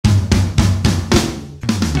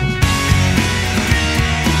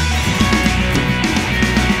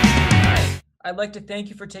I'd like to thank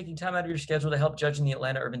you for taking time out of your schedule to help judge in the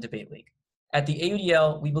Atlanta Urban Debate League. At the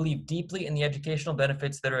AUDL, we believe deeply in the educational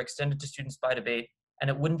benefits that are extended to students by debate, and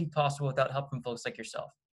it wouldn't be possible without help from folks like yourself.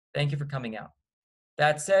 Thank you for coming out.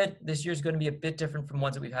 That said, this year is going to be a bit different from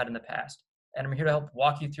ones that we've had in the past, and I'm here to help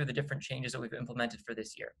walk you through the different changes that we've implemented for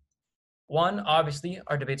this year. One, obviously,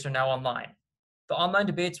 our debates are now online. The online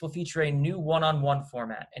debates will feature a new one-on-one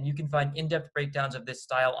format, and you can find in-depth breakdowns of this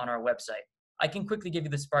style on our website. I can quickly give you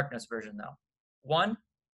the SparkNotes version though. One,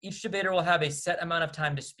 each debater will have a set amount of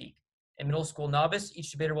time to speak. In middle school novice, each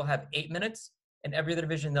debater will have 8 minutes, and every other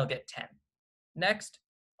division they'll get 10. Next,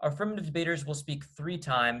 our affirmative debaters will speak 3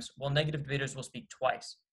 times, while negative debaters will speak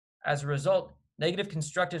twice. As a result, negative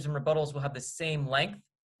constructives and rebuttals will have the same length,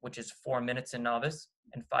 which is 4 minutes in novice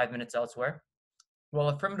and 5 minutes elsewhere, while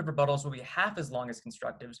affirmative rebuttals will be half as long as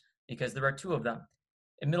constructives because there are 2 of them.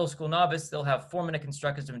 In middle school novice, they'll have 4-minute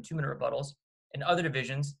constructives and 2-minute rebuttals. In other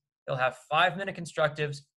divisions, they'll have 5-minute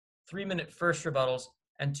constructives, 3-minute first rebuttals,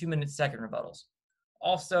 and 2-minute second rebuttals.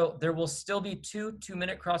 Also, there will still be 2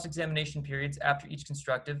 2-minute cross-examination periods after each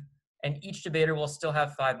constructive, and each debater will still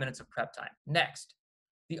have 5 minutes of prep time. Next,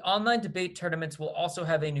 the online debate tournaments will also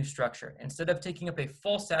have a new structure. Instead of taking up a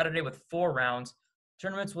full Saturday with 4 rounds,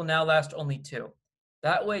 tournaments will now last only 2.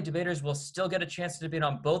 That way, debaters will still get a chance to debate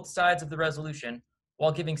on both sides of the resolution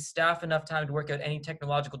while giving staff enough time to work out any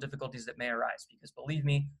technological difficulties that may arise, because believe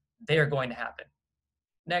me, they are going to happen.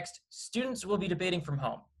 Next, students will be debating from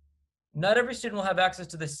home. Not every student will have access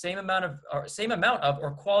to the same amount of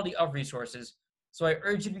or quality of resources, so I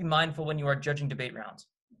urge you to be mindful when you are judging debate rounds.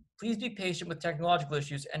 Please be patient with technological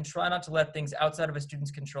issues and try not to let things outside of a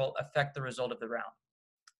student's control affect the result of the round.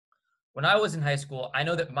 When I was in high school, I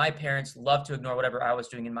know that my parents loved to ignore whatever I was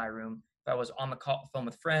doing in my room. If I was on the phone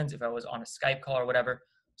with friends, if I was on a Skype call or whatever.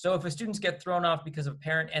 So if students get thrown off because a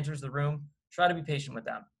parent enters the room, try to be patient with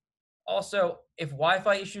them. Also, if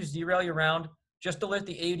Wi-Fi issues derail your round, just alert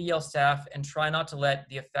the AUDL staff and try not to let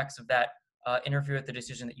the effects of that interfere with the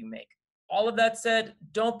decision that you make. All of that said,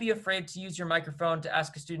 don't be afraid to use your microphone to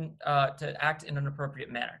ask a student to act in an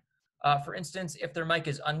appropriate manner. For instance, if their mic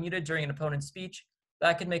is unmuted during an opponent's speech,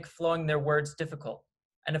 that can make flowing their words difficult.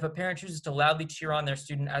 And if a parent chooses to loudly cheer on their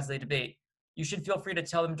student as they debate, you should feel free to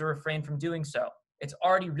tell them to refrain from doing so. It's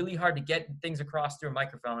already really hard to get things across through a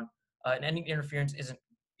microphone, and any interference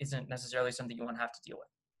isn't necessarily something you want to have to deal with.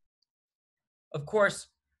 Of course,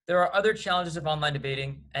 there are other challenges of online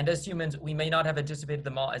debating, and as humans, we may not have anticipated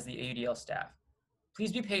them all as the AUDL staff.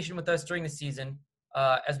 Please be patient with us during the season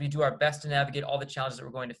as we do our best to navigate all the challenges that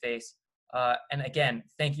we're going to face. And again,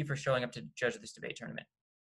 thank you for showing up to judge this debate tournament.